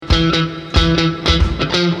Torture.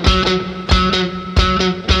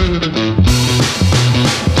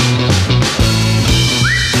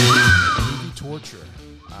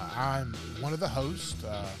 I'm one of the hosts,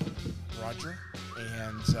 Roger,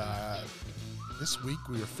 and this week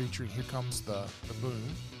we are featuring Here Comes the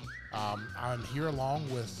Boom. I'm here along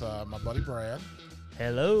with my buddy Brad.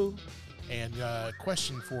 Hello. And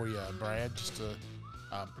question for you, Brad.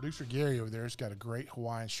 Producer Gary over there has got a great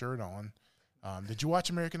Hawaiian shirt on. Did you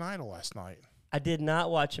watch American Idol last night? I did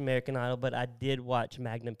not watch American Idol, but I did watch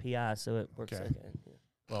Magnum P.I., so it works okay.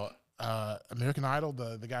 Well, American Idol,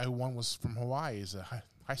 the guy who won was from Hawaii. He's a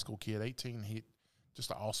high school kid, 18. He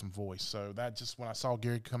just an awesome voice. So that just when I saw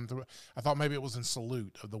Gary come through, I thought maybe it was in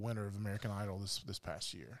salute of the winner of American Idol this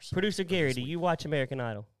past year. So, Producer Gary, do you watch American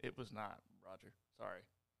Idol? It was not, Roger. Sorry.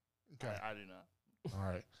 Okay. I do not. All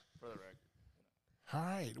right. For the record. All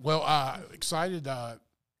right. Well, excited.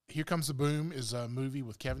 Here Comes the Boom is a movie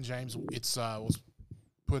with Kevin James. It's was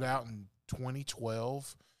put out in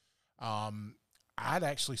 2012. I'd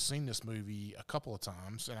actually seen this movie a couple of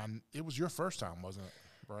times, and it was your first time, wasn't it,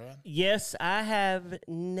 Brad? Yes, I have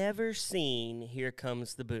never seen Here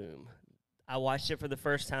Comes the Boom. I watched it for the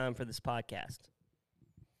first time for this podcast.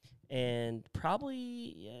 And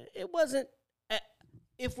probably it wasn't,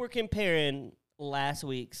 if we're comparing last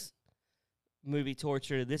week's movie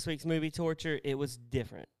torture to this week's movie torture, it was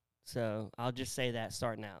different. So I'll just say that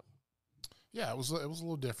starting out. Yeah, it was a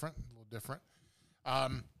little different,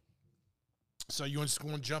 So you just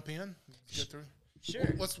want to jump in? Get through?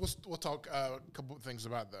 Sure. We'll talk a couple of things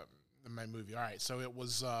about the main movie. All right. So it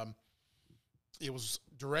was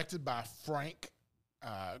directed by Frank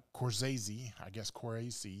Coraci, I guess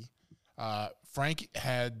Coraci. Frank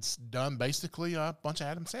had done basically a bunch of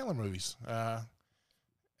Adam Sandler movies.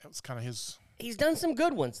 It was kind of his. He's done some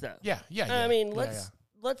good ones though. Yeah. I mean,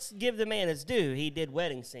 let's give the man his due. He did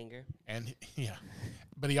Wedding Singer. And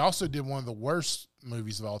but he also did one of the worst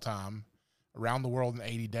movies of all time, Around the World in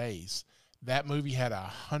 80 Days. That movie had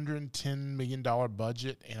a $110 million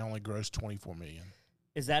budget and only grossed $24 million.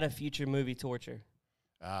 Is that a future movie torture?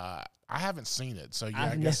 I haven't seen it, so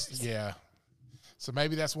I guess. So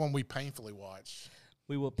maybe that's one we painfully watch.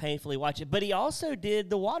 We will painfully watch it. But he also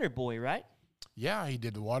did The Waterboy, right? Yeah, he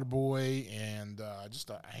did The Waterboy and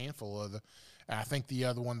just a handful of I think the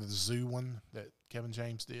other one, the zoo one that Kevin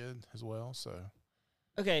James did as well. So.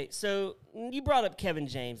 Okay, so you brought up Kevin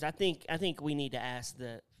James. I think we need to ask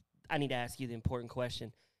I need to ask you the important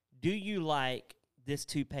question. Do you like this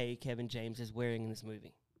toupee Kevin James is wearing in this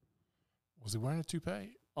movie? Was he wearing a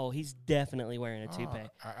toupee? Oh, he's definitely wearing a toupee.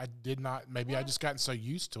 I did not. Maybe I just gotten so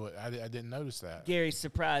used to it. I didn't notice that. Gary's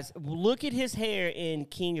surprised. Look at his hair in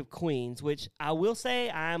King of Queens, which I will say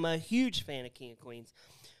I'm a huge fan of King of Queens.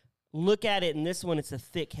 Look at it. In this one, it's a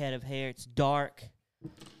thick head of hair. It's dark.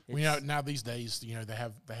 Now these days,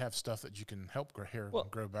 they have stuff that you can help hair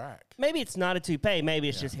grow back. Maybe it's not a toupee. Maybe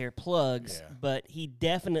it's just hair plugs. Yeah. But he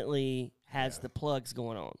definitely has the plugs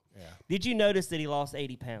going on. Yeah. Did you notice that he lost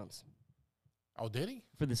 80 pounds? Oh, did he?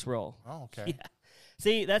 For this role. Oh, okay. Yeah.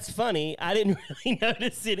 See, that's funny. I didn't really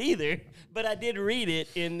notice it either, but I did read it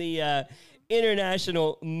in the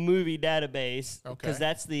International Movie Database because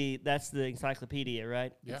that's the encyclopedia,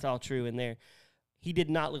 right? Yeah. It's all true in there. He did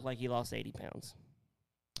not look like he lost 80 pounds.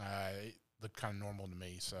 It looked kind of normal to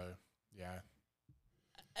me, so yeah.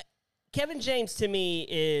 Kevin James to me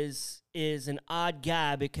is an odd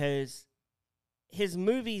guy because his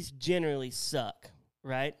movies generally suck,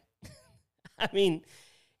 right? I mean,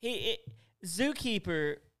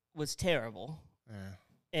 Zookeeper was terrible,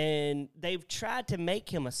 and they've tried to make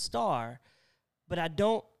him a star, but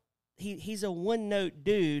he's a one-note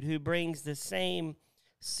dude who brings the same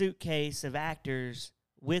suitcase of actors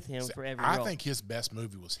with him for every role. I think his best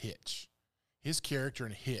movie was Hitch. His character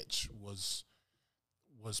in Hitch was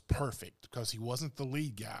perfect because he wasn't the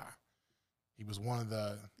lead guy. He was one of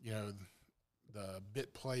the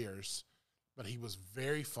bit players, but he was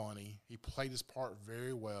very funny. He played his part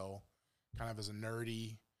very well, kind of as a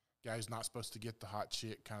nerdy guy who's not supposed to get the hot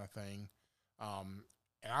chick kind of thing.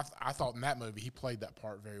 And I thought in that movie he played that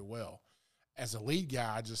part very well. As a lead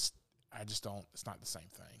guy, I just don't. It's not the same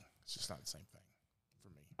thing. It's just not the same thing.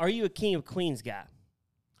 Are you a King of Queens guy?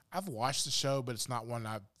 I've watched the show, but it's not one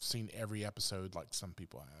I've seen every episode like some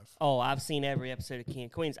people have. Oh, I've seen every episode of King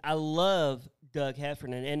of Queens. I love Doug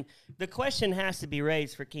Heffernan. And the question has to be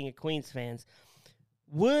raised for King of Queens fans.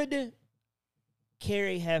 Would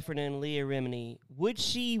Carrie Heffernan, Leah Remini, would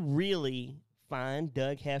she really find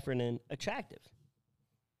Doug Heffernan attractive?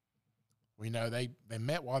 We know they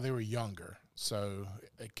met while they were younger, so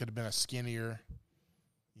it could have been a skinnier,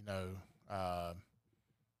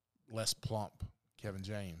 less plump Kevin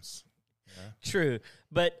James. You know? True,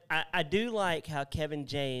 but I do like how Kevin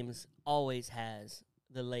James always has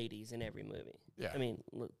the ladies in every movie. Yeah. I mean,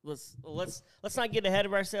 let's not get ahead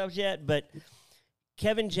of ourselves yet, but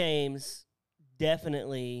Kevin James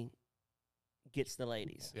definitely gets the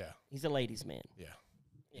ladies. Yeah. He's a ladies' man. Yeah.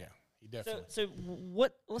 Yeah. He definitely. So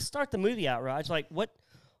what? Let's start the movie out, Raj. Like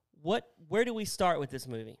where do we start with this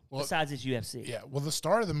movie besides its UFC? Yeah. Well, the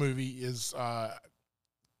start of the movie is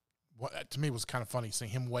what to me was kind of funny seeing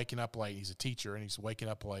him waking up late. He's a teacher and he's waking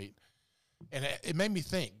up late, and it made me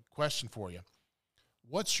think. Question for you: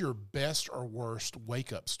 what's your best or worst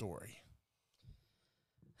wake up story?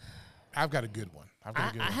 I've got a good one.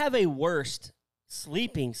 I have a worst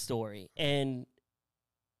sleeping story, and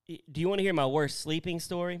do you want to hear my worst sleeping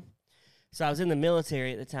story? So I was in the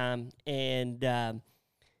military at the time, and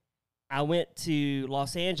I went to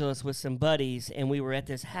Los Angeles with some buddies, and we were at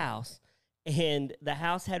this house, and the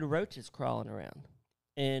house had roaches crawling around,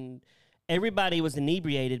 and everybody was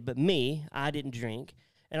inebriated but me. I didn't drink,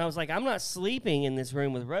 and I was like, I'm not sleeping in this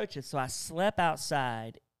room with roaches, so I slept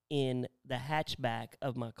outside in the hatchback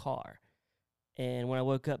of my car, and when I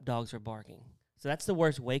woke up, dogs were barking. So that's the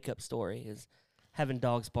worst wake-up story, is having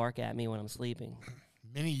dogs bark at me when I'm sleeping.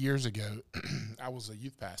 Many years ago, I was a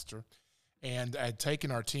youth pastor, and I had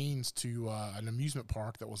taken our teens to an amusement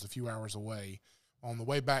park that was a few hours away. On the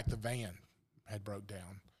way back, the van had broke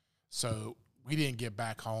down. So we didn't get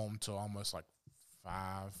back home till almost like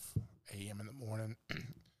 5 a.m. in the morning.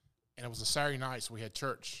 And it was a Saturday night, so we had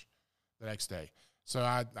church the next day. So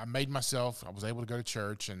I made myself, I was able to go to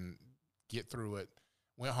church and get through it,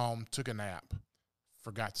 went home, took a nap,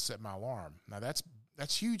 forgot to set my alarm. Now,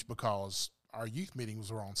 that's huge because our youth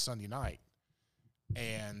meetings were on Sunday night.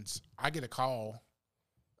 And I get a call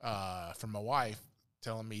from my wife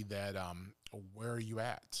telling me that, where are you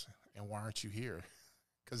at and why aren't you here?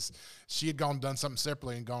 Because she had done something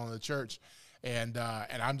separately and gone to the church. And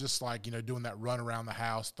I'm just like, doing that run around the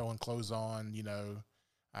house, throwing clothes on,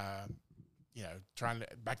 trying to,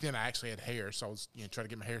 back then I actually had hair. So I was, trying to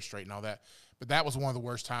get my hair straight and all that. But that was one of the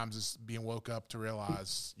worst times, is being woke up to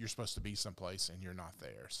realize you're supposed to be someplace and you're not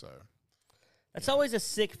there. So that's always a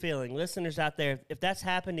sick feeling. Listeners out there, if that's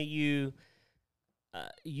happened to you,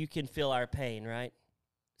 you can feel our pain, right?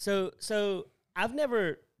 So I've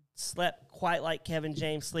never slept quite like Kevin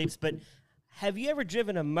James sleeps, but have you ever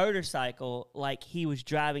driven a motorcycle like he was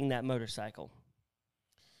driving that motorcycle?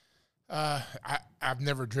 I've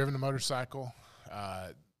never driven a motorcycle.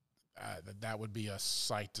 That would be a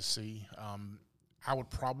sight to see. I would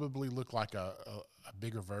probably look like a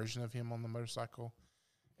bigger version of him on the motorcycle.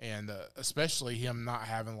 And especially him not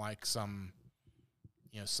having like some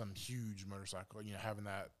huge motorcycle, having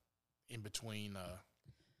that in between,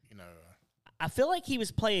 I feel like he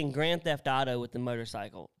was playing Grand Theft Auto with the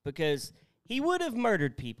motorcycle, because he would have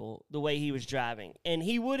murdered people the way he was driving, and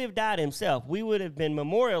he would have died himself. We would have been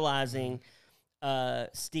memorializing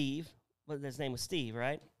Steve. His name was Steve,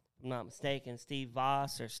 right? If I'm not mistaken. Steve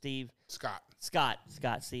Voss or Steve Scott.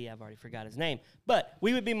 See, I've already forgot his name. But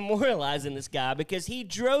we would be memorializing this guy because he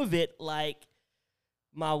drove it like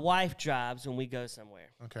my wife drives when we go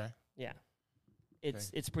somewhere. Okay. Yeah.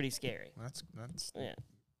 It's pretty scary. That's yeah.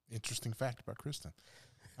 Interesting fact about Kristen.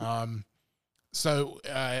 So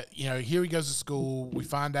here he goes to school. We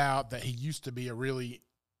find out that he used to be a really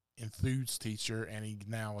enthused teacher, and he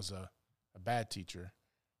now is a bad teacher.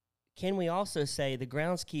 Can we also say the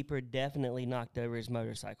groundskeeper definitely knocked over his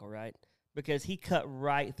motorcycle, right? Because he cut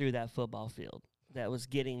right through that football field that was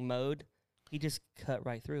getting mowed. He just cut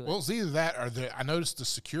right through it. Well, it's either that or I noticed the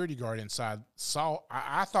security guard inside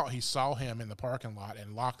I thought he saw him in the parking lot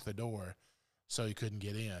and locked the door so he couldn't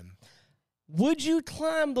get in. Would you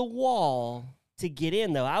climb the wall to get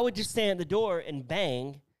in, though? I would just stand at the door and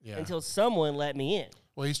bang until someone let me in.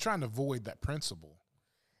 Well, he's trying to avoid that principal.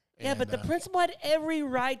 Yeah, but the principal had every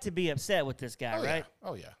right to be upset with this guy, right?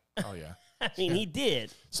 Yeah. Oh, yeah. I mean, he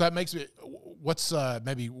did. So that makes me, what's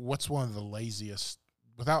one of the laziest,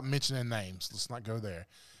 without mentioning names, let's not go there,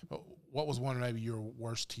 but what was one of maybe your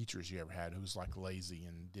worst teachers you ever had who was like lazy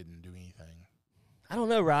and didn't do anything? I don't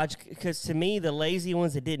know, Raj, because to me, the lazy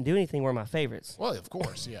ones that didn't do anything were my favorites. Well, of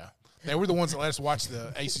course, yeah. They were the ones that let us watch the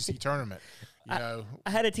ACC tournament. I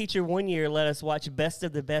had a teacher one year let us watch Best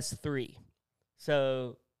of the Best 3.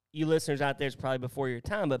 So you listeners out there, it's probably before your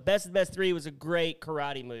time, but Best of the Best 3 was a great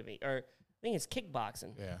karate movie, or I think it's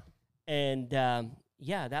kickboxing. Yeah. And,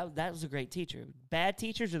 that was a great teacher. Bad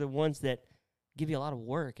teachers are the ones that give you a lot of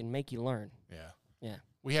work and make you learn. Yeah. Yeah.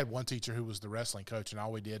 We had one teacher who was the wrestling coach, and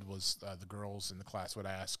all we did was the girls in the class would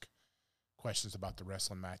ask questions about the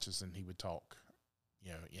wrestling matches, and he would talk,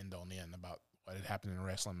 end on end about what had happened in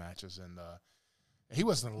wrestling matches. And He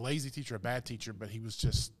wasn't a lazy teacher, a bad teacher, but he was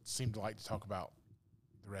just seemed to like to talk about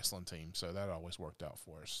the wrestling team. So that always worked out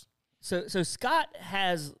for us. So Scott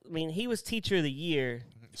has, I mean, he was teacher of the year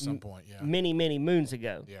At some point, yeah. many, many moons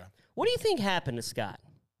ago. Yeah. What do you think happened to Scott?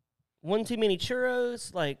 One too many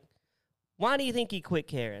churros? Like, why do you think he quit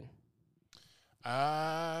caring?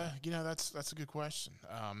 That's a good question.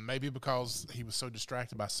 Maybe because he was so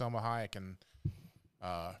distracted by Salma Hayek and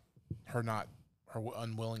her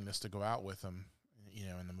unwillingness to go out with him,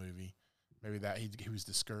 in the movie. Maybe that he was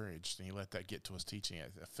discouraged and he let that get to his teaching,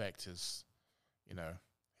 affect his,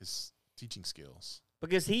 his teaching skills.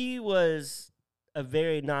 Because he was a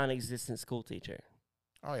very non-existent school teacher.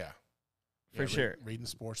 Oh yeah, for sure. Reading the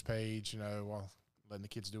sports page, while letting the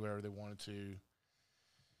kids do whatever they wanted to.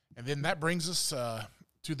 And then that brings us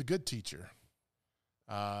to the good teacher,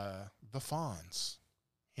 the Fonz,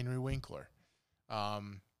 Henry Winkler.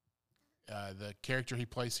 The character he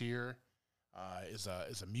plays here is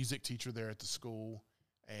a music teacher there at the school,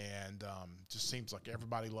 and just seems like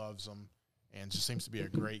everybody loves him, and just seems to be a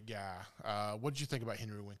great guy. What did you think about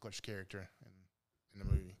Henry Winkler's character in the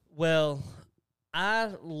movie? Well,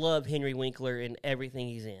 I love Henry Winkler in everything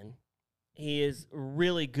he's in. He is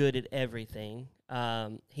really good at everything.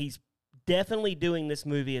 He's definitely doing this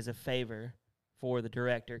movie as a favor for the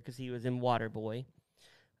director because he was in Waterboy.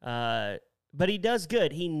 But he does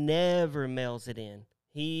good. He never mails it in.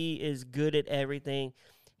 He is good at everything.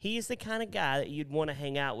 He's the kind of guy that you'd want to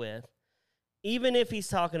hang out with, even if he's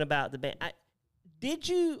talking about the band.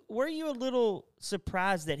 Were you a little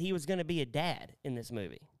surprised that he was going to be a dad in this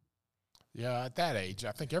movie? Yeah, at that age,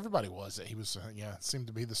 I think everybody was. He was, seemed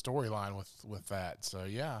to be the storyline with that. So,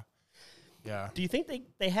 yeah. Yeah. Do you think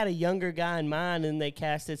they had a younger guy in mind and they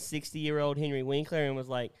casted 60-year-old Henry Winkler and was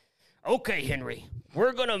like, okay, Henry,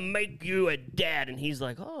 we're going to make you a dad. And he's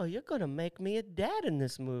like, oh, you're going to make me a dad in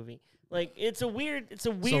this movie. Like, it's a weird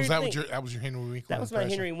So thing. that was your Henry Winkler That was my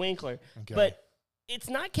impression? Henry Winkler. Okay. But it's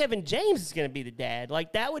not Kevin James is going to be the dad.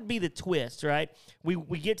 Like, that would be the twist, right? We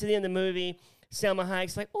get to the end of the movie. Salma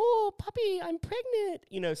Hayek's like, oh, puppy, I'm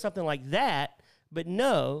pregnant. Something like that. But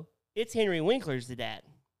no, it's Henry Winkler's the dad.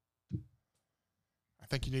 I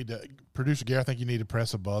think you need to, Producer Gary, I think you need to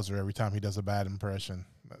press a buzzer every time he does a bad impression.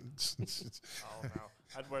 Oh, no.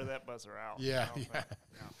 I'd wear that buzzer out. Yeah, No, yeah.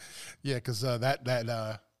 no. Yeah, because that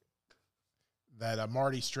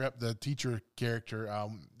Marty Strep, the teacher character,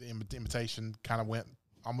 the imitation kind of went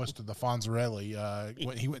almost to the Fonzarelli.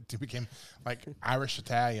 When he became like Irish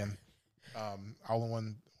Italian, all in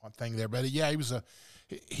one thing there. But yeah, he was a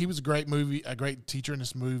great a great teacher in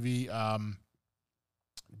this movie. I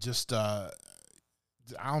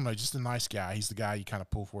don't know, just a nice guy. He's the guy you kind of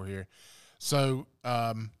pull for here. So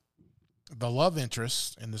the love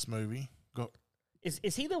interest in this movie.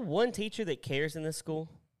 Is he the one teacher that cares in this school?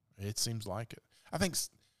 It seems like it. I think.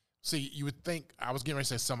 See, you would think I was getting ready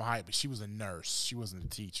to say Salma Hayek, but she was a nurse. She wasn't a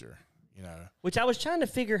teacher. Which I was trying to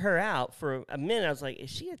figure her out for a minute. I was like, is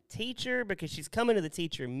she a teacher? Because she's coming to the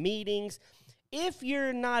teacher meetings. If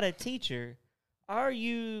you're not a teacher, are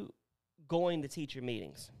you going to teacher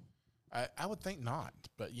meetings? I would think not,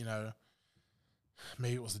 but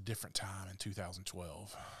maybe it was a different time in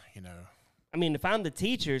 2012. I mean, if I'm the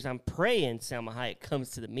teachers, I'm praying Salma Hayek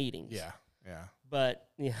comes to the meetings. Yeah. But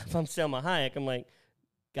if I'm Salma Hayek, I'm like,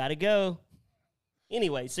 gotta go.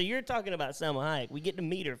 Anyway, so you're talking about Salma Hayek. We get to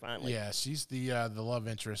meet her finally. Yeah, she's the love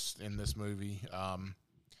interest in this movie.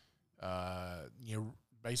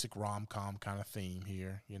 Basic rom-com kind of theme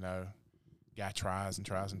here. Guy tries and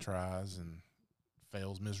tries and tries and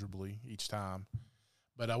fails miserably each time.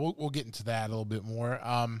 But we'll get into that a little bit more.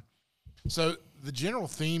 So the general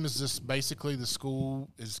theme is this: basically the school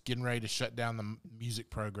is getting ready to shut down the music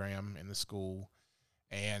program in the school,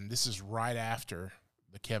 and this is right after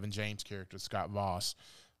the Kevin James character, Scott Voss,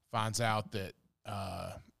 finds out that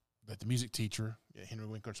that the music teacher, Henry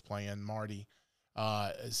Winkler's playing, Marty,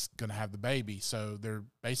 is going to have the baby. So they're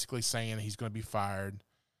basically saying he's going to be fired,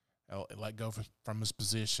 let go from his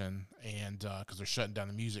position, and because they're shutting down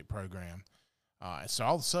the music program. So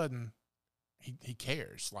all of a sudden, he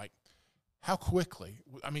cares. Like, how quickly?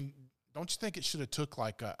 I mean, don't you think it should have took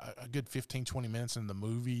like a good 15, 20 minutes in the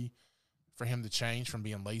movie for him to change from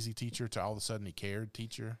being lazy teacher to all of a sudden he cared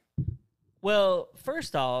teacher? Well,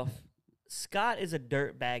 first off, Scott is a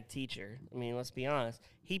dirtbag teacher. I mean, let's be honest.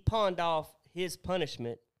 He pawned off his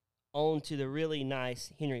punishment onto the really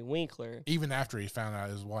nice Henry Winkler. Even after he found out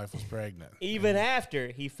his wife was pregnant. Even after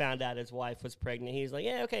he found out his wife was pregnant, he's like,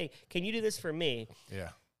 yeah, okay, can you do this for me? Yeah.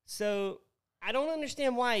 So I don't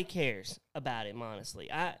understand why he cares about him, honestly.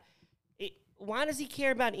 Why does he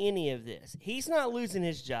care about any of this? He's not losing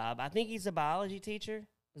his job. I think he's a biology teacher.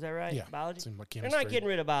 Is that right? Yeah. Biology? Seems like They're chemistry. not getting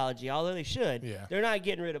rid of biology, although they should. Yeah. They're not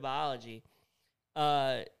getting rid of biology.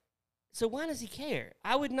 So why does he care?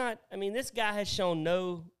 I would not. I mean, this guy has shown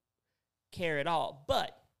no care at all.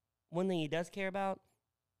 But one thing he does care about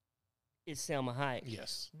is Salma Hayek.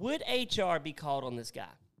 Yes. Would HR be called on this guy?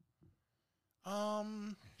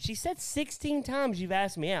 She said 16 times you've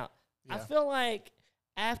asked me out. Yeah. I feel like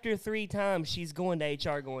after 3 times she's going to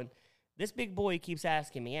HR going, this big boy keeps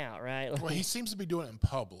asking me out, right? Well, he seems to be doing it in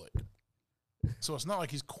public. So it's not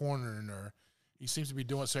like he's cornering her. He seems to be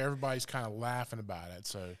doing it so everybody's kind of laughing about it.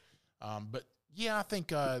 So, but yeah, I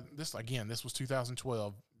think this was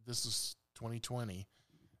 2012. This is 2020.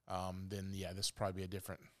 Then, yeah, this would probably be a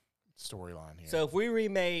different storyline here. So if we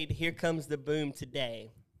remade Here Comes the Boom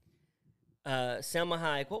today, Salma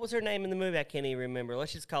Hayek, what was her name in the movie? I can't even remember.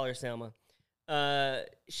 Let's just call her Selma.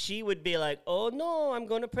 She would be like, oh, no, I'm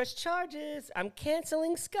going to press charges. I'm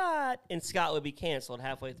canceling Scott. And Scott would be canceled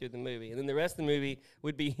halfway through the movie. And then the rest of the movie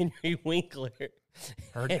would be Henry Winkler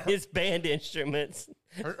and his band instruments.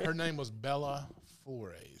 Her name was Bella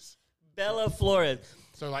Flores. Bella Flores.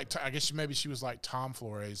 So, like, I guess maybe she was like Tom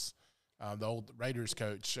Flores, the old Raiders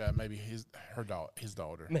coach, maybe his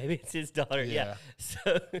daughter. Maybe it's his daughter, yeah.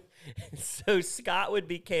 So Scott would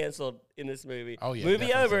be canceled in this movie. Oh, yeah.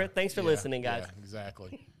 Movie over. So. Thanks for listening, guys. Yeah,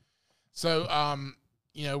 exactly. So,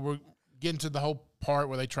 we're getting to the whole part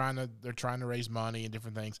where they're trying to raise money and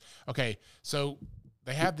different things. Okay, so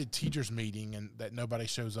they have the teachers meeting and that nobody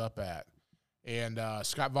shows up at, and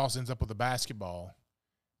Scott Voss ends up with a basketball,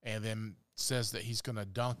 and then says that he's going to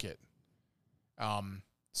dunk it.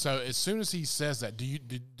 So as soon as he says that,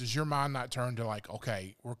 does your mind not turn to like,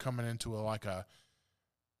 okay, we're coming into a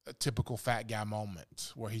typical fat guy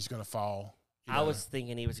moment where he's going to fall? I was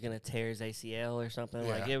thinking he was going to tear his ACL or something.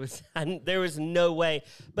 Yeah. Like it was, there was no way.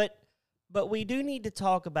 But we do need to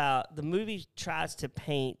talk about the movie tries to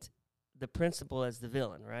paint the principal as the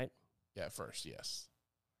villain, right? Yeah, at first, yes.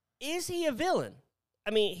 Is he a villain? I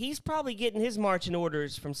mean, he's probably getting his marching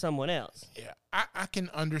orders from someone else. Yeah, I can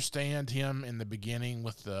understand him in the beginning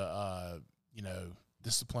with the,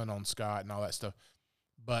 discipline on Scott and all that stuff.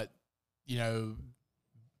 But, the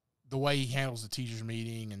way he handles the teacher's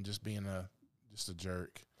meeting and just being just a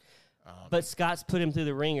jerk. But Scott's put him through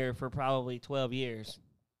the ringer for probably 12 years,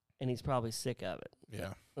 and he's probably sick of it.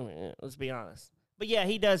 Yeah. I mean, let's be honest. But, yeah,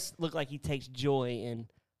 he does look like he takes joy in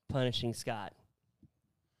punishing Scott.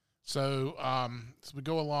 So, as we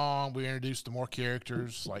go along, we introduce the more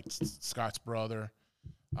characters, like Scott's brother,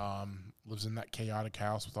 lives in that chaotic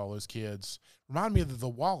house with all those kids. Remind me of the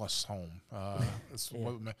Wallace home. For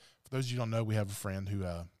those of you who don't know, we have a friend who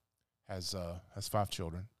has 5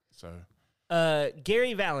 children. So,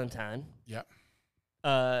 Gary Valentine, yep,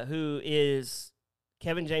 who is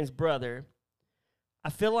Kevin James' brother.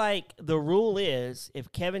 I feel like the rule is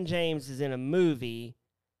if Kevin James is in a movie,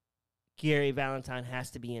 Gary Valentine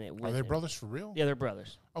has to be in it with Are they him. brothers for real? Yeah, they're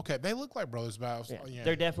brothers. Okay, they look like brothers, but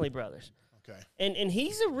They're definitely brothers. Okay. And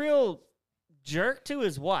he's a real jerk to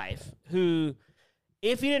his wife, who,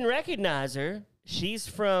 if you didn't recognize her, she's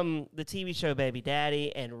from the TV show Baby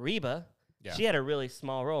Daddy and Reba. Yeah. She had a really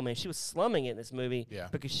small role, man. She was slumming it in this movie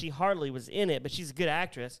because she hardly was in it, but she's a good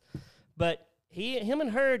actress. But him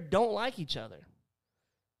and her don't like each other.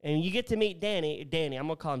 And you get to meet Danny. I'm going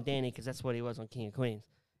to call him Danny because that's what he was on King of Queens.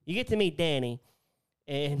 You get to meet Danny,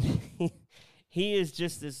 and he is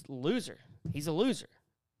just this loser. He's a loser.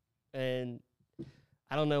 And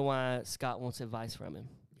I don't know why Scott wants advice from him.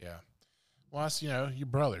 Yeah. Well, that's, you're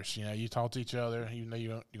brothers. You talk to each other. You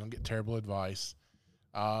don't get terrible advice.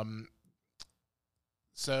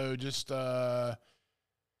 So just all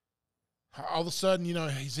of a sudden,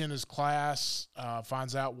 he's in his class,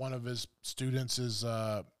 finds out one of his students is,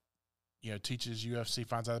 teaches UFC,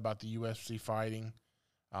 finds out about the UFC fighting.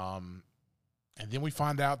 And then we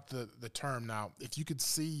find out the term. Now, if you could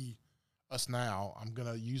see us now, I'm going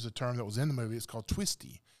to use a term that was in the movie. It's called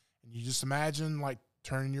twisty. And you just imagine, like,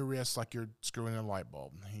 turning your wrist like you're screwing in a light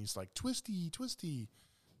bulb. And he's like, twisty, twisty.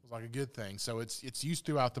 It was like a good thing. So it's used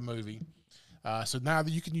throughout the movie. So now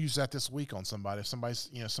that you can use that this week on somebody. If somebody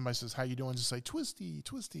says, how you doing? Just say, twisty,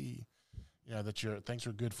 twisty. That things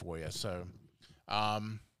are good for you. So,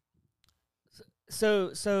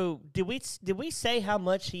 So did we say how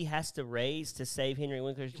much he has to raise to save Henry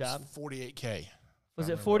Winkler's job? $48K. Was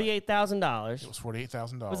it $48,000? It was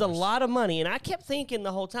 $48,000. It was a lot of money, and I kept thinking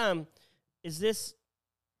the whole time, does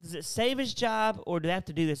it save his job, or do they have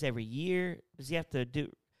to do this every year? Does he have to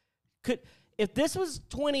if this was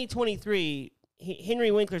 2023,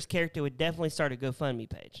 Henry Winkler's character would definitely start a GoFundMe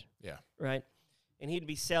page. Yeah. Right? And he'd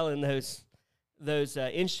be selling those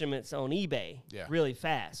instruments on eBay really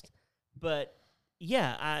fast. But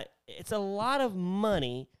it's a lot of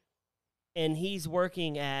money, and he's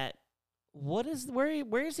working at where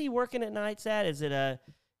is he working at nights at? Is it a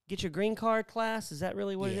get your green card class? Is that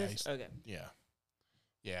really what it is? Okay.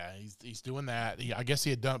 Yeah, he's doing that. I guess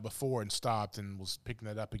he had done it before and stopped and was picking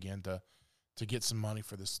it up again to get some money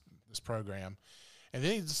for this program. And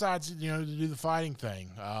then he decides, to do the fighting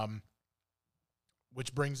thing,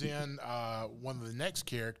 which brings in one of the next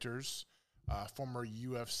characters, former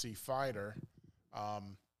UFC fighter.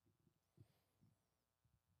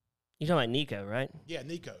 You're talking about Nico, right? Yeah,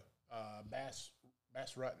 Nico, Bass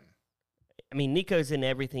Rutten. I mean, Nico's in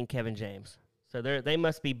everything Kevin James, so they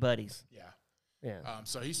must be buddies. Yeah.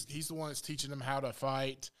 So he's the one that's teaching him how to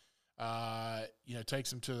fight.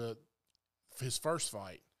 Takes him to his first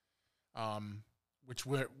fight, which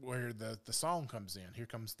where the song comes in. Here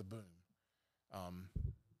comes the boom.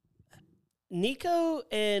 Nico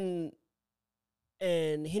and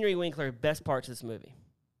Henry Winkler, best parts of this movie,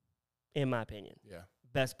 in my opinion. Yeah.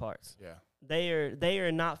 Best parts. Yeah. They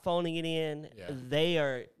are not phoning it in. Yeah. They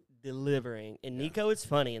are delivering. And Nico is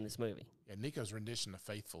funny in this movie. Yeah, Nico's rendition of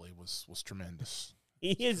Faithfully was tremendous.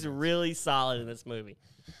 He is really solid in this movie.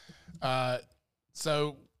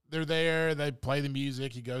 So they're there. They play the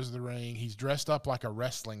music. He goes to the ring. He's dressed up like a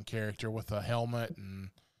wrestling character with a helmet and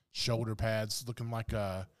shoulder pads, looking like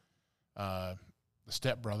the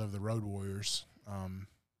stepbrother of the Road Warriors.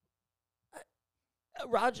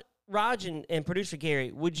 Raj and producer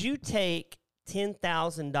Gary, would you take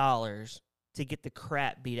 $10,000 to get the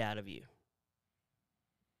crap beat out of you?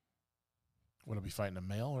 Would I be fighting a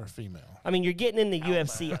male or a female? I mean, you're getting in the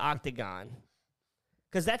UFC octagon.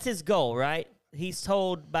 Because that's his goal, right? He's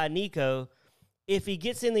told by Nico, if he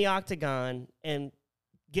gets in the octagon and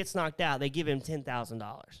gets knocked out, they give him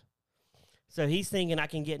 $10,000. So he's thinking, I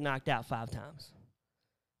can get knocked out 5 times.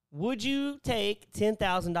 Would you take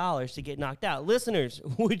 $10,000 to get knocked out? Listeners,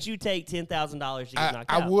 would you take $10,000 to get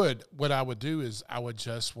knocked out? I would. What I would do is I would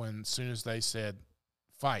just, as soon as they said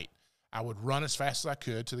fight, I would run as fast as I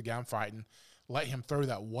could to the guy I'm fighting, let him throw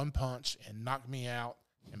that one punch and knock me out,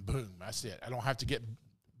 and boom, that's it. I don't have to get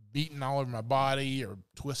beaten all over my body or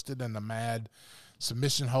twisted in the mad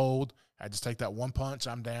submission hold. I just take that one punch,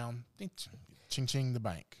 I'm down, ching, ching, the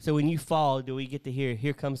bank. So when you fall, do we get to hear,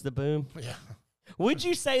 here comes the boom? Yeah. Would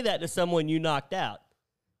you say that to someone you knocked out?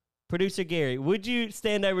 Producer Gary, would you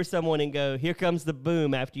stand over someone and go, here comes the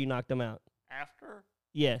boom after you knocked them out? After?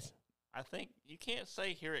 Yes. I think you can't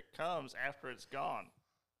say here it comes after it's gone,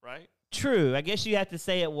 right? True. I guess you have to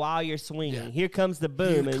say it while you're swinging. Yeah. Here comes the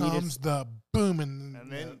boom. Here comes the boom. And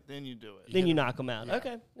then you do it. Then you knock them out. Yeah.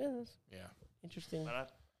 Okay. Yeah, that's Yeah. interesting.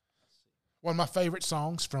 But One of my favorite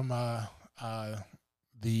songs from the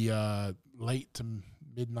late to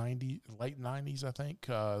late 90s, I think,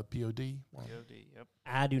 POD. POD, yep.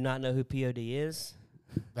 I do not know who POD is.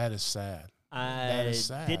 That is sad. I is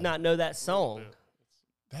sad. did not know that song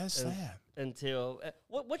That is sad. until.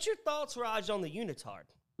 What's your thoughts, Raj, on the unitard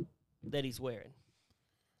that he's wearing?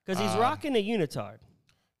 Because he's rocking a unitard.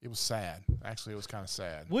 It was sad. Actually, it was kind of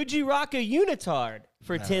sad. Would you rock a unitard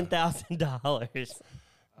for $10,000?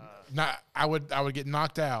 I would get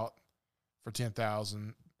knocked out for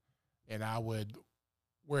 $10,000, and I would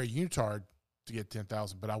wear a unitard to get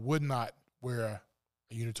 $10,000, but I would not wear a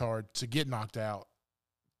unitard to get knocked out.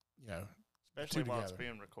 especially while it's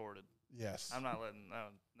together. being recorded. Yes. I'm not letting Yeah.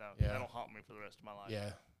 that'll haunt me for the rest of my life.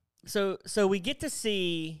 Yeah. So we get to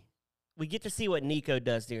see what Nico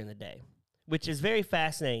does during the day, which is very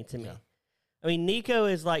fascinating to me. Yeah. I mean, Nico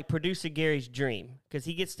is like producer Gary's dream because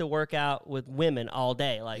he gets to work out with women all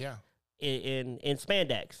day, like in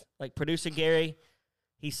spandex. Like producer Gary,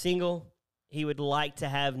 he's single. He would like to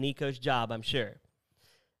have Nico's job, I'm sure.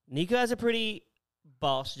 Nico has a pretty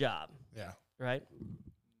boss job. Yeah. Right?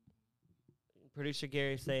 Producer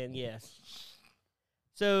Gary saying yes.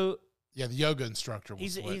 So Yeah, the yoga instructor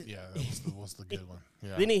was that was the good one.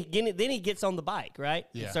 Yeah. then he gets on the bike, right?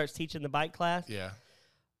 Yeah. And starts teaching the bike class. Yeah.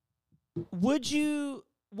 What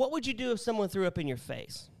would you do if someone threw up in your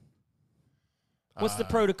face? What's the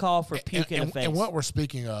protocol for puking in the face? And what we're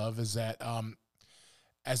speaking of is that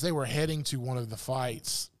as they were heading to one of the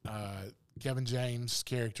fights, Kevin James'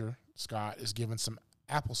 character, Scott, is given some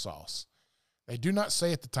applesauce. They do not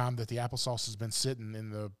say at the time that the applesauce has been sitting in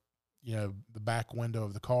the back window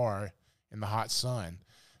of the car in the hot sun.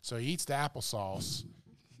 So he eats the applesauce,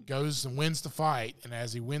 goes and wins the fight, and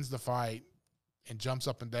as he wins the fight and jumps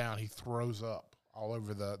up and down, he throws up all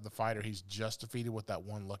over the fighter he's just defeated with that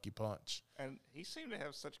one lucky punch. And he seemed to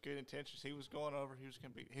have such good intentions. He was going over.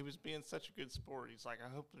 He was being such a good sport. He's like, I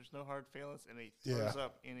hope there's no hard feelings, and he throws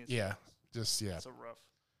up in his face. Just That's a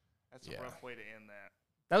rough way to end that.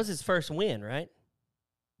 That was his first win, right?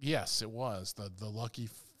 Yes, it was the lucky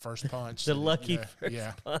first punch. The lucky first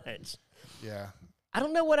yeah. punch. Yeah. I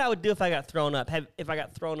don't know what I would do if I got thrown up. If I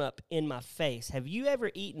got thrown up in my face. Have you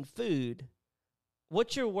ever eaten food?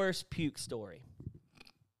 What's your worst puke story?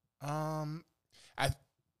 When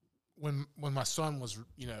my son was,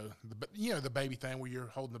 the baby thing where you're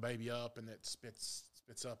holding the baby up and it spits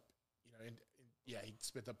up, he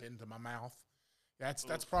spit up into my mouth.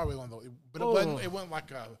 That's probably one of the. But it wasn't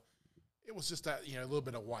like a. It was just that a little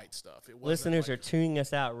bit of white stuff. It Listeners are tuning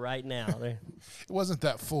us out right now. It wasn't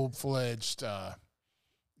that full-fledged.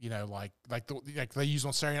 Like they use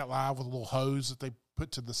on Saturday Night Live with a little hose that they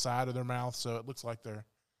put to the side of their mouth, so it looks like they're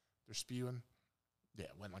spewing. Yeah,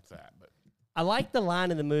 it went like that. But I like the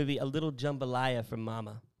line in the movie, "A little jambalaya from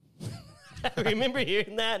Mama." I remember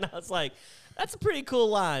hearing that, and I was like, "That's a pretty cool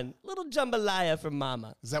line, little jambalaya from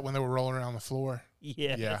Mama." Is that when they were rolling around the floor?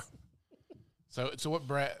 Yes. Yeah. So what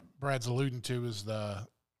Brad's alluding to is the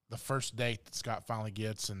first date that Scott finally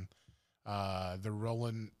gets, and they're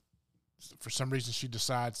rolling. For some reason, she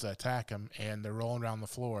decides to attack him, and they're rolling around the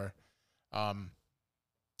floor. And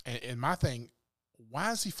my thing,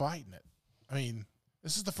 why is he fighting it? I mean,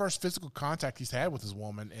 this is the first physical contact he's had with his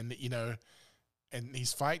woman, and and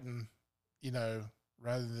he's fighting,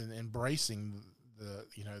 rather than embracing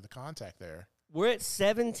the contact there. We're at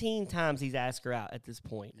 17 times he's asked her out at this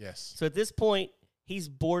point. Yes. So at this point, he's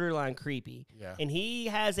borderline creepy. Yeah. And he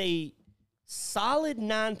has a solid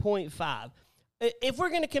 9.5. If we're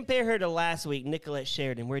going to compare her to last week, Nicolette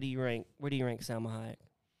Sheridan, where do you rank Salma Hayek?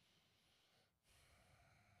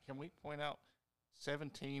 Can we point out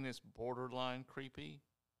 17 is borderline creepy?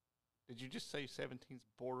 Did you just say 17's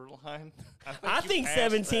borderline? I think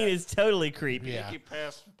 17 is totally creepy. Yeah. You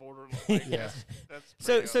passed borderline. Yeah. That's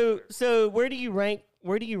so where do you rank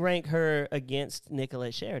her against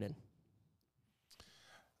Nicolette Sheridan?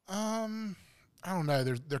 I don't know.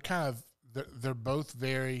 They're kind of they're both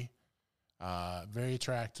very very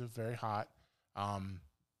attractive, very hot.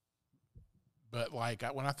 But like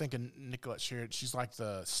when I think of Nicolette Sheridan, she's like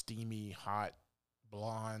the steamy, hot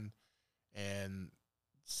blonde, and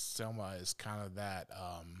Selma is kind of that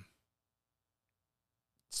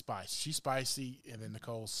spice. She's spicy, and then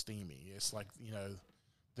Nicole's steamy. It's like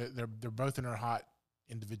they're both in her hot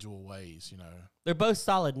individual ways. They're both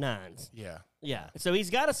solid 9s. Yeah. Yeah. So he's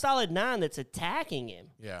got a solid 9 that's attacking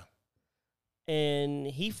him. Yeah. And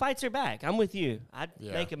he fights her back. I'm with you. I'd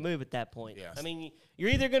make a move at that point. Yes. I mean, you're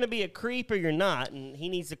either going to be a creep or you're not, and he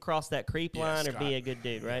needs to cross that creep line or Scott, be a good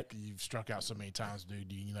dude, right? You've struck out so many times, dude.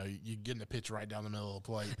 You're getting the pitch right down the middle of the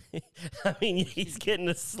plate. I mean, he's getting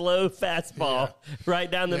a slow fastball right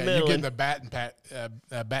down the middle. You're getting the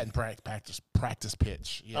batting practice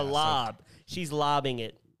pitch. Yeah, a lob. She's lobbing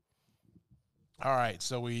it. All right,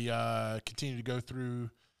 so we continue to go through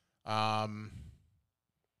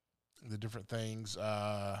the different things.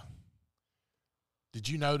 Did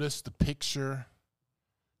you notice the picture?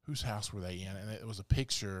 Whose house were they in? And it was a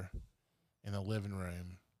picture in the living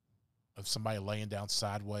room of somebody laying down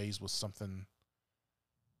sideways with something.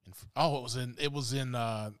 It was in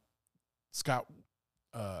Scott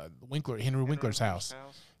Henry Winkler's house.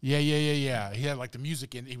 Yeah. He had like the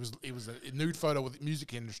music in. It was a nude photo with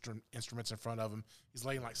music instruments in front of him. He's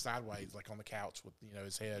laying like sideways, like on the couch with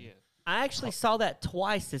his head. Yeah. I actually saw that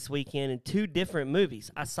twice this weekend in 2 different movies.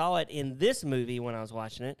 I saw it in this movie when I was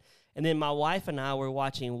watching it, and then my wife and I were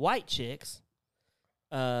watching White Chicks,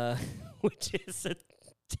 which is a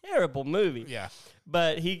terrible movie. Yeah.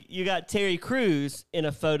 But you got Terry Crews in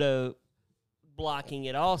a photo blocking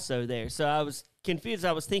it also there. So I was confused.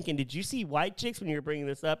 I was thinking, did you see White Chicks when you were bringing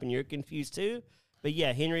this up and you're confused too? But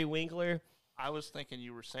yeah, Henry Winkler. I was thinking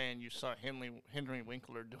you were saying you saw Henry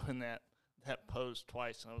Winkler doing that pose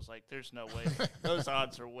twice, and I was like, there's no way. Those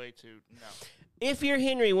odds are way too no. If you're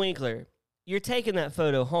Henry Winkler, you're taking that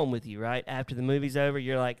photo home with you, right? After the movie's over,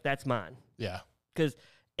 you're like, that's mine. Yeah. Because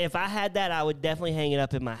if I had that, I would definitely hang it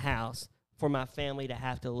up in my house for my family to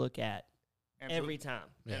have to look at every time.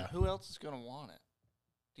 Yeah. And who else is going to want it?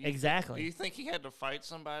 Exactly. Do you think he had to fight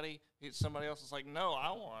somebody? Somebody else is like, no, I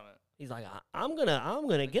want it. He's like, I'm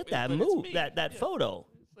gonna get that but move, it's me. that photo.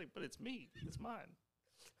 It's like, but it's me. It's mine.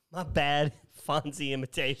 My bad Fonzie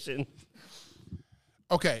imitation.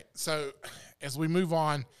 Okay, so as we move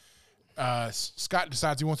on, Scott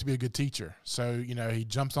decides he wants to be a good teacher. So, he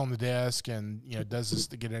jumps on the desk and, does this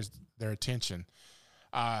to get their attention.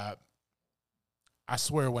 I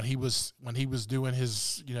swear when he was doing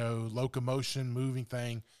his, locomotion moving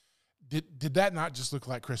thing, did that not just look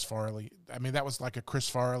like Chris Farley? I mean, that was like a Chris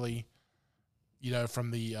Farley,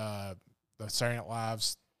 from the Saturday Night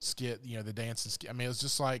Live's skit, the dancing skit. I mean, it was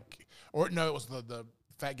just like, or no, it was the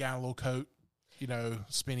fat guy in a little coat.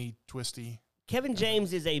 spinny, twisty. Kevin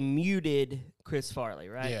James is a muted Chris Farley,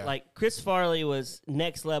 right? Yeah. Like Chris Farley was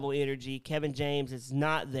next level energy. Kevin James is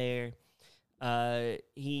not there. There's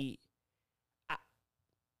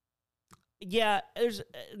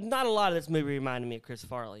not a lot of this movie reminded me of Chris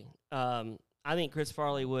Farley. I think Chris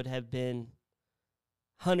Farley would have been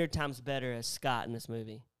 100 times better as Scott in this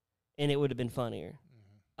movie, and it would have been funnier.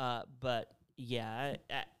 But yeah,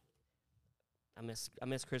 I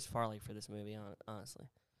miss Chris Farley for this movie, honestly.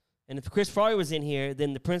 And if Chris Farley was in here,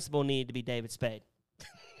 then the principal needed to be David Spade.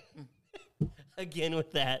 Again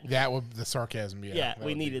with that. That would the sarcasm. Yeah,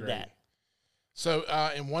 we needed that. So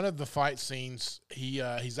in one of the fight scenes,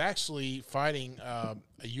 he's actually fighting a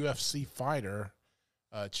UFC fighter,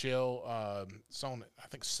 Chael Sonnen. I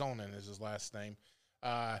think Sonnen is his last name.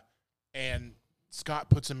 And Scott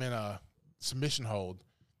puts him in a submission hold,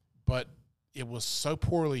 but it was so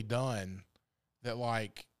poorly done that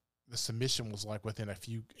like the submission was like within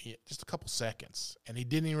just a couple seconds, and he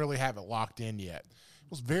didn't even really have it locked in yet. It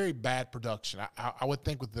was very bad production. I would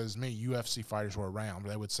think with as many UFC fighters were around,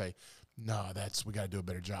 they would say, no, we got to do a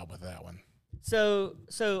better job with that one. So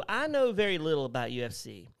I know very little about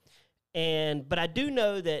UFC, but I do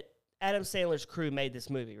know that Adam Sandler's crew made this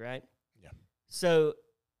movie, right? Yeah. So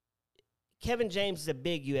Kevin James is a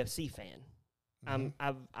big UFC fan.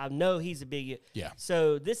 I know he's a big. Yeah.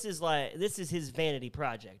 So this is his vanity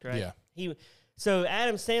project, right? Yeah. So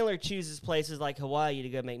Adam Sandler chooses places like Hawaii to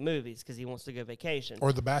go make movies because he wants to go vacation.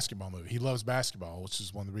 Or the basketball movie. He loves basketball, which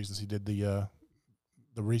is one of the reasons he did the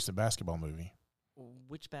recent basketball movie.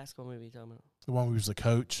 Which basketball movie are you talking about? The one where he was the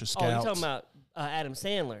coach, a scout. Oh, you're talking about Adam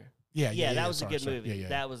Sandler. Yeah, that was a good movie. Yeah.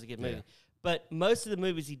 That was a good movie. Yeah. But most of the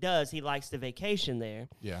movies he does, he likes to vacation there.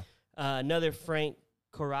 Yeah. Another Frank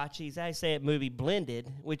Coraci, as I say it, movie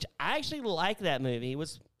Blended, which I actually like that movie. It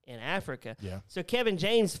was in Africa. Yeah. So Kevin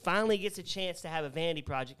James finally gets a chance to have a vanity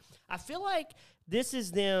project. I feel like this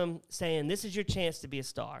is them saying, this is your chance to be a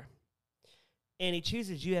star. And he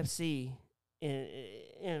chooses UFC.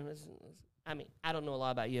 I mean, I don't know a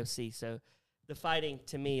lot about UFC, so the fighting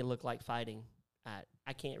to me looked like fighting.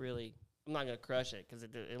 I can't really. I'm not gonna crush it because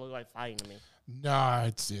it looked like fighting to me. No,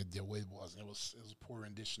 it wasn't. It was a poor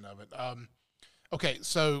rendition of it. Okay,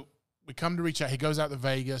 so we come to reach out. He goes out to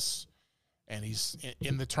Vegas, and he's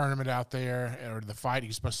in the tournament out there, or the fight.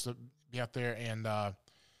 He's supposed to be out there, and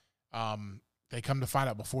they come to find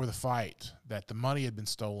out before the fight that the money had been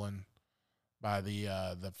stolen by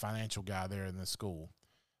the financial guy there in the school.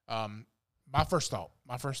 My first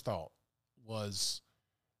thought was,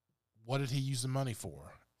 what did he use the money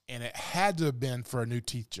for? And it had to have been for a new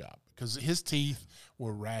teeth job because his teeth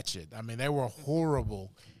were ratchet. I mean, they were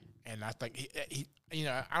horrible. And I think he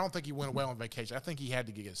I don't think he went away on vacation. I think he had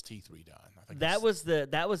to get his teeth redone. I think that was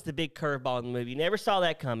the big curveball in the movie. You never saw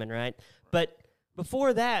that coming, right? But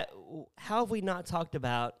before that, how have we not talked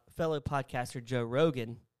about fellow podcaster Joe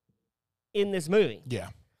Rogan in this movie? Yeah.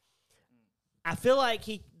 I feel like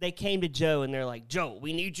they came to Joe and they're like, Joe,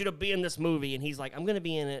 we need you to be in this movie. And he's like, I'm going to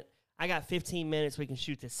be in it. I got 15 minutes. We can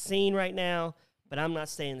shoot this scene right now, but I'm not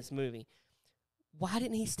staying in this movie. Why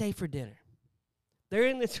didn't he stay for dinner? They're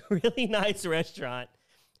in this really nice restaurant.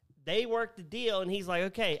 They worked the deal, and he's like,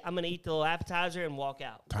 okay, I'm going to eat the little appetizer and walk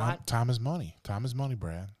out. Time is money. Time is money,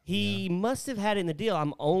 Brad. He must have had it in the deal.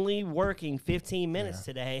 I'm only working 15 minutes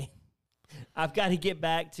today. I've got to get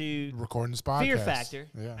back to recording this podcast. Fear Factor.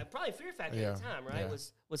 Yeah. Probably Fear Factor at the time, right? Yeah.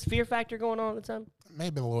 Was Fear Factor going on at the time?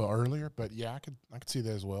 Maybe a little earlier, but yeah, I could see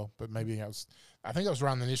that as well. But maybe I think that was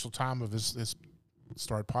around the initial time of his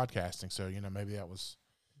started podcasting. So maybe that was.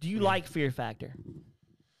 Do you like Fear Factor?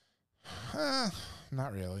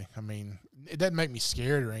 Not really. I mean, it doesn't make me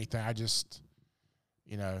scared or anything. I just,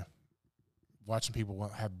 watching people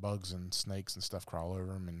have bugs and snakes and stuff crawl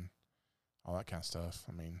over them and all that kind of stuff.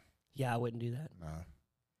 I mean. Yeah, I wouldn't do that. No.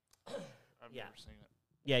 I've never seen it.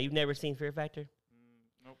 Yeah, you've never seen Fear Factor?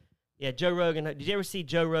 Nope. Yeah, Joe Rogan. Did you ever see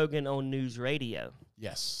Joe Rogan on News Radio?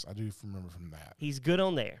 Yes, I do remember from that. He's good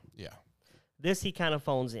on there. Yeah. This he kind of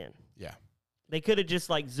phones in. Yeah. They could have just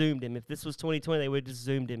Zoomed him. If this was 2020, they would have just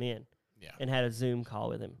Zoomed him in. Yeah. And had a Zoom call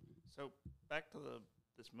with him. So back to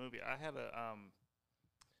this movie, I had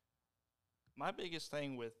my biggest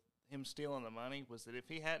thing with him stealing the money was that if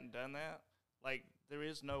he hadn't done that, there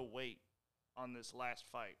is no weight on this last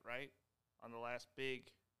fight, right? On the last big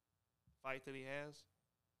fight that he has,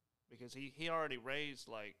 because he already raised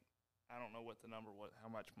I don't know what the number was, how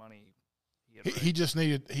much money he had raised. He just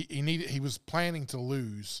needed he was planning to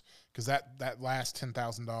lose because that last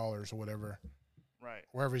 $10,000 or whatever. Right.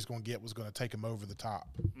 Wherever he's going to get was going to take him over the top.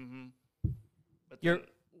 Mm-hmm. But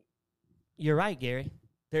you're right, Gary.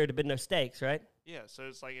 There would have been no stakes, right? Yeah, so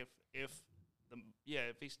it's like if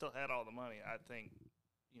if he still had all the money, I think,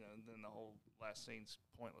 then the whole last scene's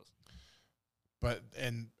pointless. But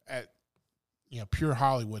at pure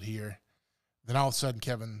Hollywood here, then all of a sudden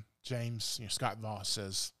Kevin James, Scott Voss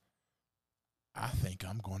says, "I think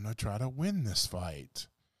I'm going to try to win this fight."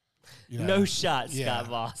 No shot, Scott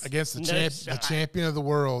Voss. Against the champion of the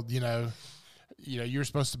world. You're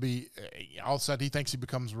supposed to be. All of a sudden, he thinks he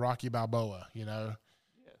becomes Rocky Balboa.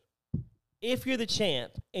 If you're the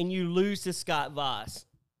champ and you lose to Scott Voss,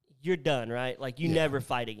 you're done, right? Like, you never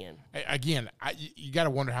fight again. Again, you got to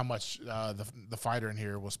wonder how much the fighter in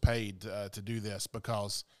here was paid to do this,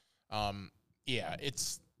 because,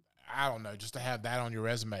 it's, I don't know, just to have that on your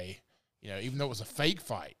resume, even though it was a fake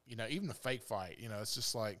fight, even the fake fight, it's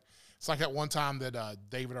just like, it's like that one time that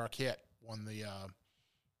David Arquette won the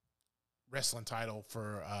wrestling title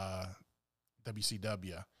for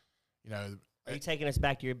WCW, Are you taking us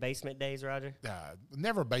back to your basement days, Roger?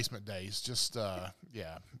 Never basement days, just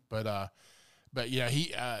but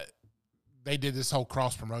he they did this whole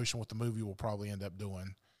cross promotion with the movie we'll probably end up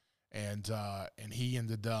doing, and he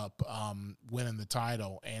ended up winning the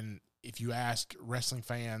title. And if you ask wrestling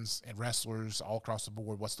fans and wrestlers all across the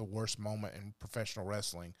board, what's the worst moment in professional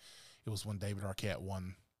wrestling, it was when David Arquette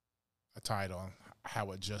won a title.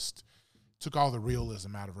 How it just took all the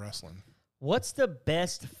realism out of wrestling. What's the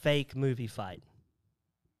best fake movie fight?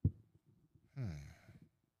 I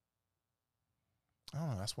don't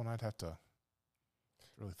know. That's one I'd have to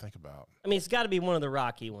really think about. I mean, it's got to be one of the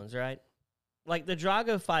Rocky ones, right? Like, the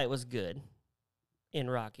Drago fight was good in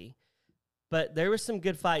Rocky, but there were some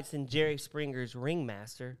good fights in Jerry Springer's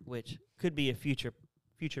Ringmaster, which could be a future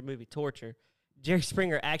movie, Torture. Jerry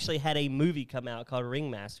Springer actually had a movie come out called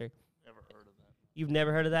Ringmaster. Never heard of that. You've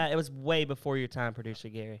never heard of that? It was way before your time, producer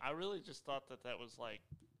Gary. I really just thought that was like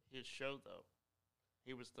his show, though.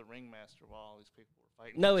 He was the ringmaster while all these people were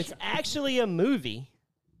fighting. No, it's actually a movie.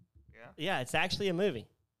 Yeah? Yeah, it's actually a movie.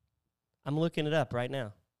 I'm looking it up right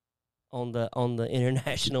now on the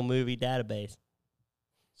International Movie Database.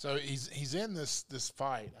 So he's in this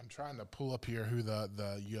fight. I'm trying to pull up here who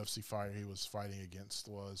the UFC fighter he was fighting against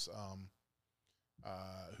was,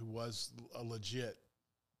 who was a legit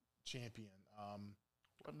champion.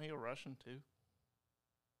 Wasn't he a Russian too?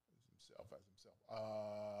 As himself.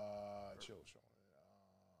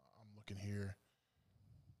 I'm looking here.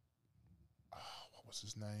 Oh, what was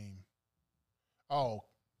his name? Oh,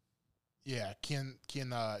 yeah, Ken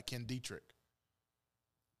Dietrich.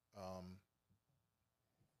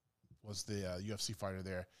 Was the UFC fighter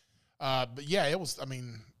there. But yeah, it was, I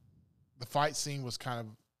mean, the fight scene was kind of,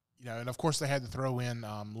 and of course they had to throw in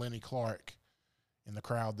Lenny Clark in the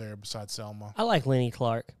crowd there beside Selma. I like Lenny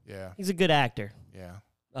Clark. Yeah. He's a good actor.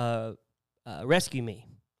 Yeah. Rescue Me.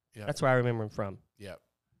 Yeah. That's where I remember him from. Yep.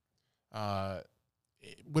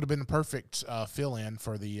 It would have been a perfect fill-in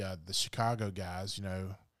for the Chicago guys,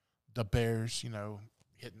 the Bears,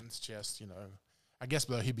 hitting his chest, I guess,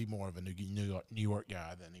 but he'd be more of a New York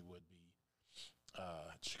guy than he would be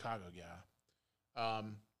Chicago guy.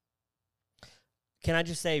 Can I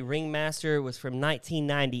just say Ringmaster was from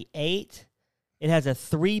 1998? It has a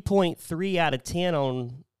 3.3 out of 10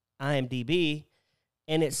 on IMDb,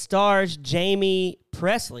 and it stars Jamie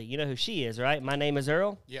Presley. You know who she is, right? My Name is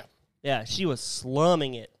Earl? Yeah. Yeah, she was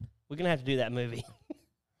slumming it. We're going to have to do that movie.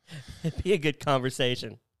 It'd be a good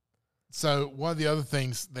conversation. So one of the other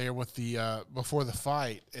things there with the before the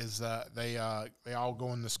fight is they all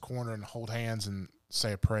go in this corner and hold hands and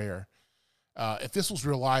say a prayer. If this was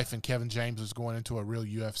real life and Kevin James was going into a real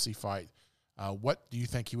UFC fight, what do you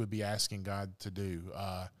think he would be asking God to do?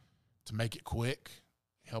 To make it quick,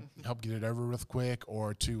 help get it over with quick,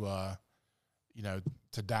 or to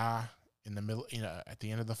to die in the middle, at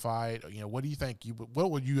the end of the fight? What do you think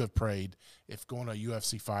what would you have prayed if going to a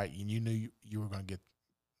UFC fight and you knew you were going to get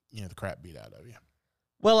the crap beat out of you?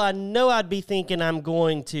 Well, I know I'd be thinking I'm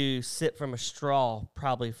going to sip from a straw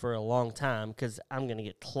probably for a long time because I'm going to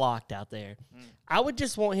get clocked out there. I would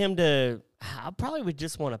just want him to – I probably would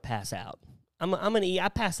just want to pass out. I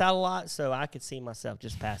pass out a lot, so I could see myself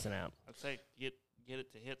just passing out. I'd say get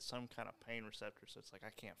it to hit some kind of pain receptor so it's like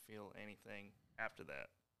I can't feel anything after that.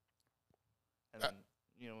 And then,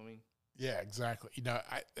 you know what I mean? Yeah, exactly.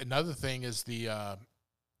 Another thing is the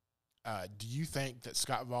do you think that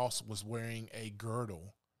Scott Voss was wearing a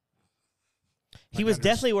girdle? He was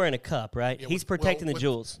definitely wearing a cup, right? Yeah, He's protecting the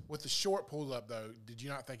jewels. With the short pulled up, though, did you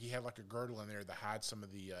not think he had like a girdle in there to hide some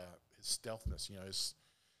of the his stealthness?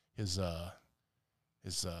 His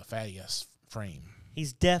fatty ass frame.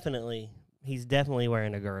 He's definitely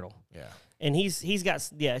wearing a girdle. Yeah, and he's got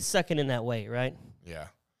sucking in that weight, right? Yeah.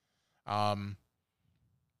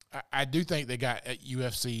 I do think they got at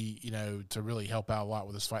UFC, to really help out a lot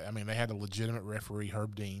with this fight. I mean, they had a legitimate referee,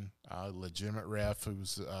 Herb Dean, legitimate ref who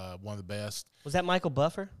was one of the best. Was that Michael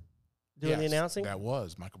Buffer doing the announcing? That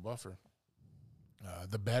was Michael Buffer.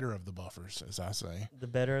 The better of the buffers, as I say. The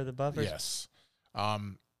better of the buffers? Yes.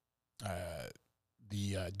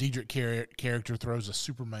 The Diedrich character throws a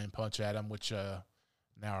Superman punch at him, which now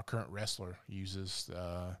our current wrestler uses.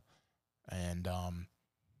 And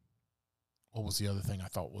what was the other thing I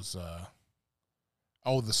thought was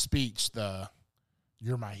the speech, the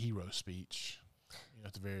 "You're my hero" speech,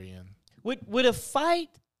 at the very end. Would a fight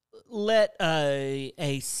let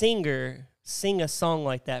a singer sing a song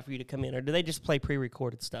like that for you to come in, or do they just play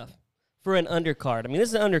pre-recorded stuff for an undercard? I mean, this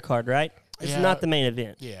is an undercard, right? It's not the main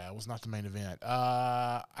event. Yeah, it was not the main event.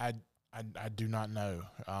 I do not know.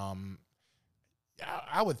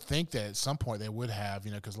 I would think that at some point they would have,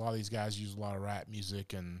 because a lot of these guys use a lot of rap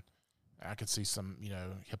music, and I could see some,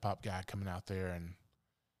 hip hop guy coming out there and,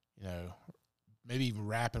 maybe even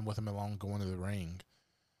rapping with him along going to the ring.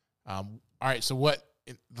 All right, so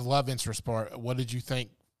the love interest part, what did you think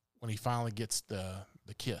when he finally gets the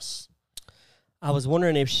kiss? I was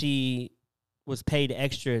wondering if she was paid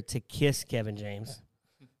extra to kiss Kevin James.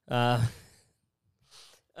 Yeah,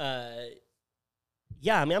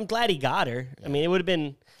 I mean, I'm glad he got her. Yeah. I mean, it would have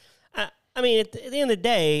been. I mean, at the end of the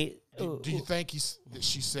day, do you think that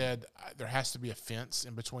she said there has to be a fence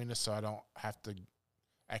in between us so I don't have to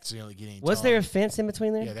accidentally get any? Was there a fence in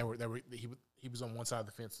between there? Yeah, he was on one side of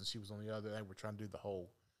the fence and she was on the other. They were trying to do the hole,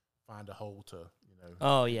 find a hole to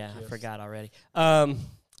Oh yeah, kiss. I forgot already.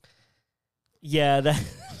 Yeah, that.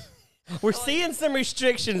 We're seeing some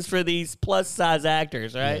restrictions for these plus size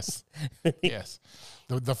actors, right? Yes. Yes.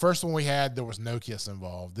 The first one we had, there was no kiss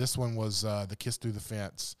involved. This one was the kiss through the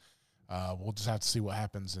fence. We'll just have to see what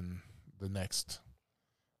happens in the next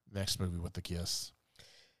movie with the kiss.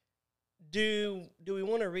 Do we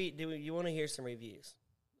want to read? Do you want to hear some reviews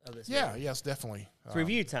of this? Yeah, movie? Yes, definitely. It's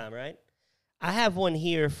review time, right? I have one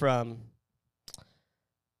here from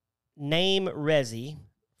Name Resi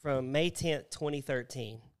from May 10th,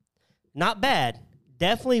 2013. Not bad.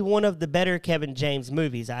 Definitely one of the better Kevin James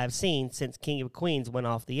movies I have seen since King of Queens went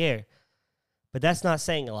off the air. But that's not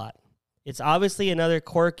saying a lot. It's obviously another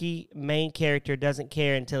quirky main character doesn't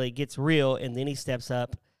care until he gets real, and then he steps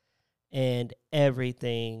up, and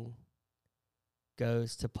everything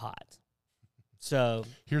goes to pot. So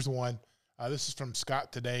here's one. This is from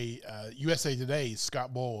Scott Today. USA Today's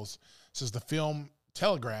Scott Bowles says the film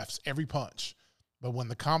telegraphs every punch, but when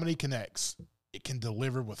the comedy connects, it can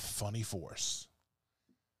deliver with funny force.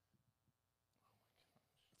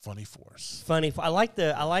 Funny force. I like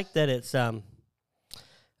that it's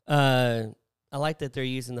I like that they're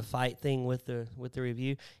using the fight thing with the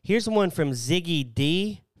review. Here's one from Ziggy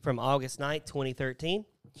D from August 9th, 2013.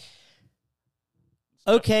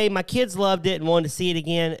 Okay, my kids loved it and wanted to see it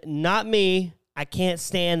again. Not me. I can't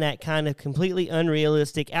stand that kind of completely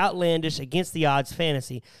unrealistic, outlandish, against the odds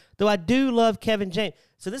fantasy. Though I do love Kevin James.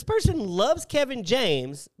 So this person loves Kevin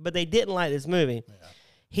James, but they didn't like this movie. Yeah.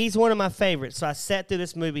 He's one of my favorites, so I sat through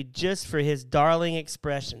this movie just for his darling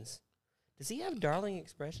expressions. Does he have darling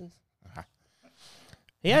expressions? Uh-huh.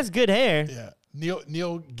 He has good hair. Yeah.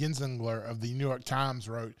 Neil Ginsengler of the New York Times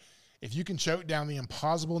wrote, if you can choke down the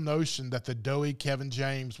impossible notion that the doughy Kevin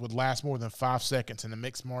James would last more than 5 seconds in a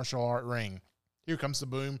mixed martial art ring, Here Comes the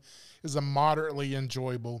Boom is a moderately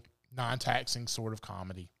enjoyable, non-taxing sort of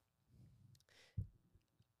comedy.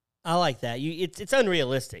 I like that. It's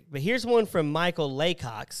unrealistic. But here's one from Michael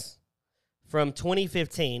Laycox from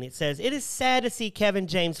 2015. It says, it is sad to see Kevin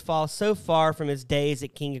James fall so far from his days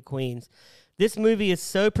at King of Queens. This movie is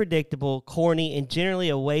so predictable, corny, and generally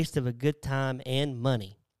a waste of a good time and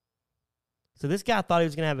money. So this guy thought he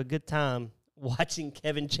was going to have a good time watching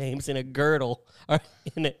Kevin James in a girdle or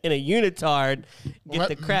in a unitard get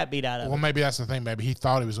the crap beat out of him. Well, maybe that's the thing. Maybe he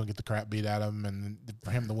thought he was going to get the crap beat out of him, and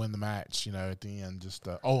for him to win the match, at the end, just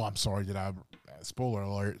I'm sorry, spoiler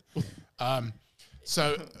alert.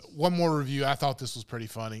 So one more review. I thought this was pretty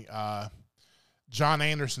funny. John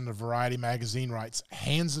Anderson of Variety magazine writes,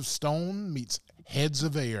 Hands of Stone meets Heads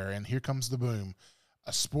of Air, and Here Comes the Boom.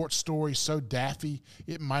 A sports story so daffy,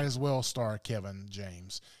 it might as well star Kevin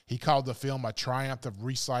James. He called the film a triumph of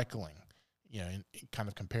recycling, and kind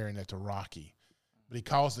of comparing it to Rocky. But he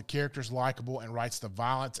calls the characters likable and writes the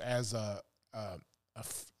violence as a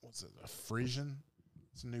frisson?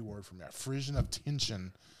 It's a new word for me. A frisson of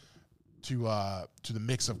tension to the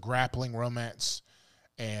mix of grappling, romance,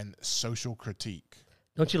 and social critique.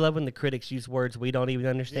 Don't you love when the critics use words we don't even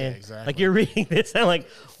understand? Yeah, exactly. Like you're reading this, I'm like,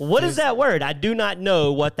 what is that word? I do not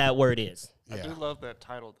know what that word is. I do love that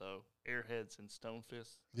title, though. Airheads and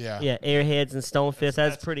Stonefists. Yeah. Yeah, Airheads and Stonefists.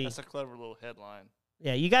 That's pretty. That's a clever little headline.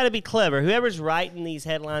 Yeah, you got to be clever. Whoever's writing these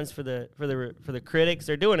headlines for the critics,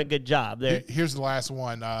 they're doing a good job. Here's the last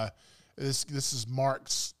one. This is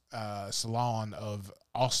Mark's salon of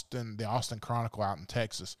Austin, the Austin Chronicle out in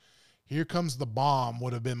Texas. Here Comes the Bomb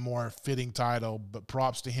would have been more fitting title, but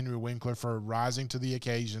props to Henry Winkler for rising to the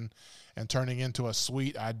occasion and turning into a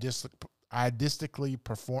sweet, idealistic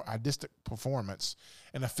performance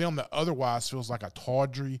in a film that otherwise feels like a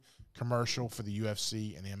tawdry commercial for the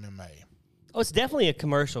UFC and MMA. Oh, it's definitely a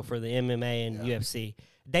commercial for the MMA and UFC.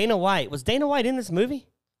 Dana White. Was Dana White in this movie?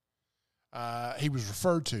 He was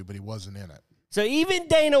referred to, but he wasn't in it. So even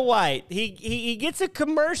Dana White, he gets a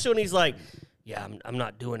commercial and he's like, "Yeah, I'm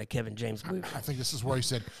not doing a Kevin James movie." I think this is where he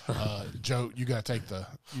said, "Joe, you got to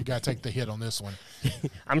take the hit on this one."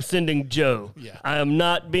 I'm sending Joe. Yeah. I am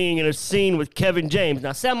not being in a scene with Kevin James.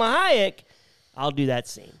 Now, Salma Hayek, I'll do that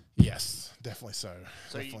scene. Yes, definitely so.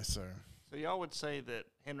 So y'all would say that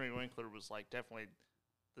Henry Winkler was like definitely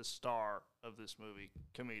the star of this movie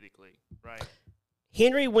comedically, right?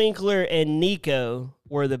 Henry Winkler and Nico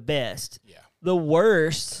were the best. Yeah. The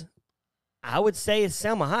worst, I would say, is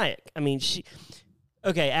Salma Hayek. I mean,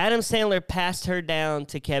 Adam Sandler passed her down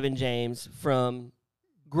to Kevin James from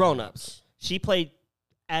Grown Ups. She played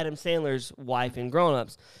Adam Sandler's wife in Grown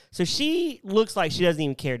Ups. So she looks like she doesn't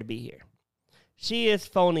even care to be here. She is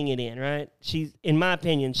phoning it in, right? In my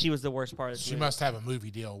opinion, she was the worst part of this movie. She must have a movie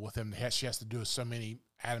deal with him. She has to do so many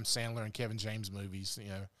Adam Sandler and Kevin James movies,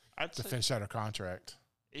 to finish out her contract.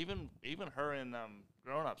 Even her in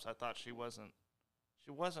Grown Ups, I thought she wasn't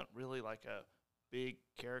really like a big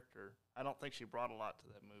character. I don't think she brought a lot to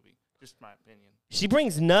that movie. Just my opinion. She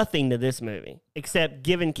brings nothing to this movie except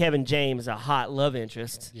giving Kevin James a hot love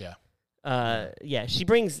interest. Yeah. She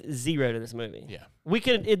brings zero to this movie. Yeah.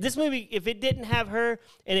 This movie, if it didn't have her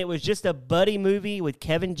and it was just a buddy movie with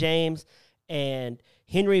Kevin James and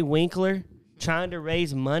Henry Winkler trying to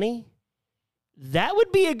raise money, that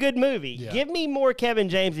would be a good movie. Yeah. Give me more Kevin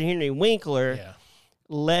James and Henry Winkler, Yeah.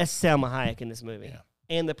 less Salma Hayek in this movie. Yeah.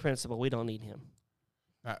 And the principal. We don't need him.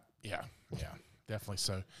 Yeah, definitely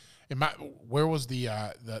so. Where was the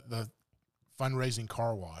fundraising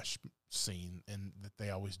car wash scene that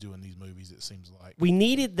they always do in these movies, it seems like? We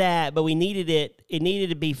needed that, but we needed it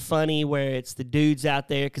needed to be funny where it's the dudes out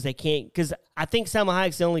there because I think Salma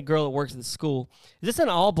Hayek's the only girl that works at the school. Is this an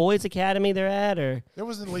all-boys academy they're at, or? There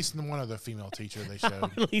was at least one other female teacher they showed.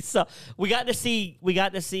 At least so. We got to see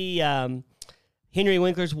Henry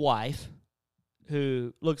Winkler's wife,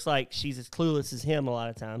 who looks like she's as clueless as him a lot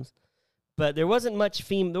of times. But there wasn't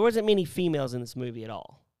many females in this movie at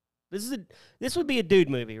all. This would be a dude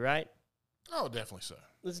movie, right? Oh, definitely so.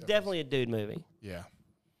 This is definitely a dude movie. Yeah.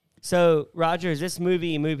 So, Roger, is this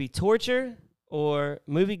movie torture or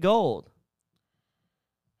movie gold?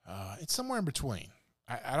 It's somewhere in between.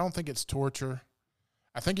 I don't think it's torture.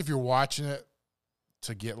 I think if you're watching it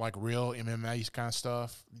to get like real MMA kind of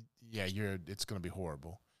stuff, yeah, it's going to be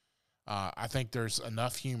horrible. I think there's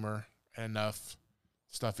enough humor and enough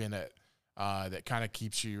stuff in it that kind of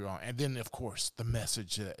keeps you on. And then, of course, the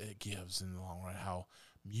message that it gives in the long run, how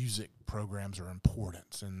music programs are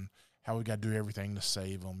important and how we got to do everything to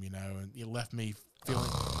save them, And it left me feeling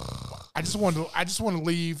I just wanted to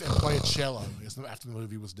leave and play a cello after the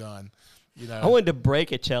movie was done. I wanted to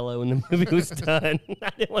break a cello when the movie was done. I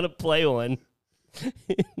didn't want to play one.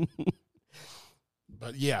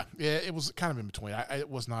 But yeah, it was kind of in between. It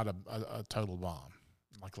was not a total bomb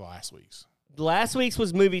like last week's. Last week's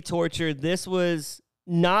was movie torture. This was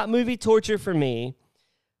not movie torture for me,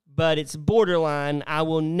 but it's borderline. I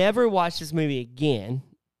will never watch this movie again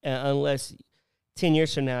unless 10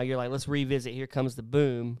 years from now you're like, let's revisit Here Comes the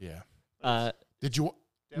Boom. Yeah. Did you?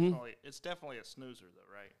 Definitely, It's definitely a snoozer,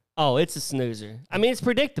 though, right? Oh, it's a snoozer. I mean, it's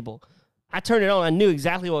predictable. I turned it on. I knew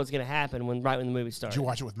exactly what was going to happen right when the movie started. Did you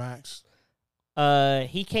watch it with Max?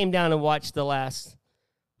 He came down and watched the last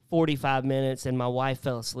 45 minutes, and my wife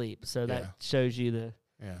fell asleep. So that shows you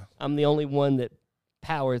I'm the only one that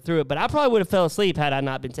powered through it. But I probably would have fell asleep had I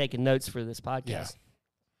not been taking notes for this podcast.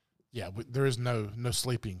 Yeah, there is no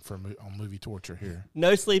sleeping on movie torture here.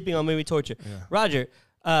 No sleeping on movie torture. Yeah. Roger,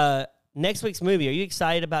 next week's movie, are you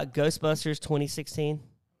excited about Ghostbusters 2016?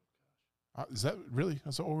 Is that really?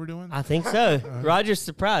 That's what we're doing? I think so. Roger's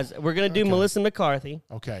surprised. We're going to do Melissa McCarthy.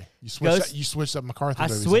 Okay. You switched up McCarthy. I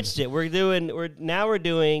switched it. We're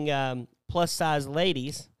doing plus size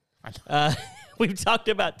ladies. We've talked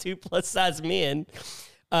about 2 plus size men.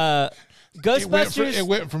 Ghostbusters.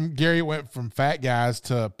 It went from fat guys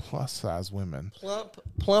to plus size women.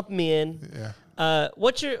 Plump men. Yeah.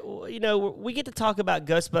 We get to talk about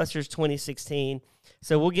Ghostbusters 2016,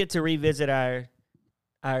 so we'll get to revisit our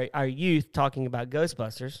youth talking about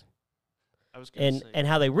Ghostbusters and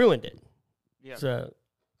how they ruined it. Yeah. So,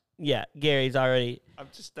 yeah, Gary's already.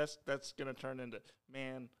 That's gonna turn into,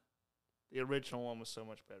 man, the original one was so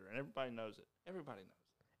much better, and everybody knows it.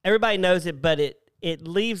 Everybody knows it, but it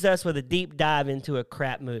leaves us with a deep dive into a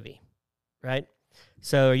crap movie, right?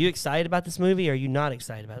 So, are you excited about this movie, or are you not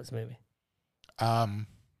excited about this movie? I'm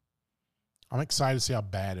excited to see how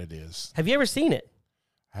bad it is. Have you ever seen it?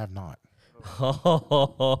 I have not.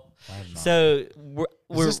 So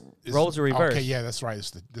roles are reversed. Okay, yeah, that's right.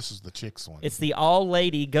 This is the chicks one. It's the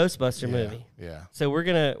all-lady Ghostbuster movie. Yeah. So we're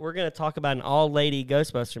gonna talk about an all-lady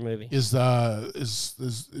Ghostbuster movie. Is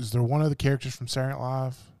there one of the characters from Saturday Night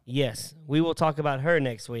Live? Yes, we will talk about her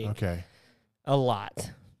next week. Okay. A lot.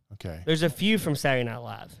 Okay. There's a few from Saturday Night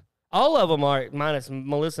Live. All of them are minus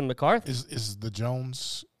Melissa McCarthy. Is the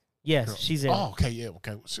Jones? Yes, girl? she's in. Oh, okay, yeah,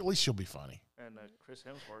 okay. So at least she'll be funny. and Chris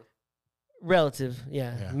Hemsworth. Relative,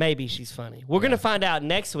 yeah. Maybe she's funny. We're going to find out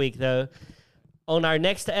next week, though, on our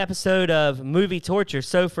next episode of Movie Torture.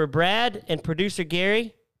 So for Brad and producer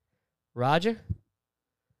Gary, Roger,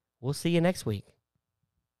 we'll see you next week.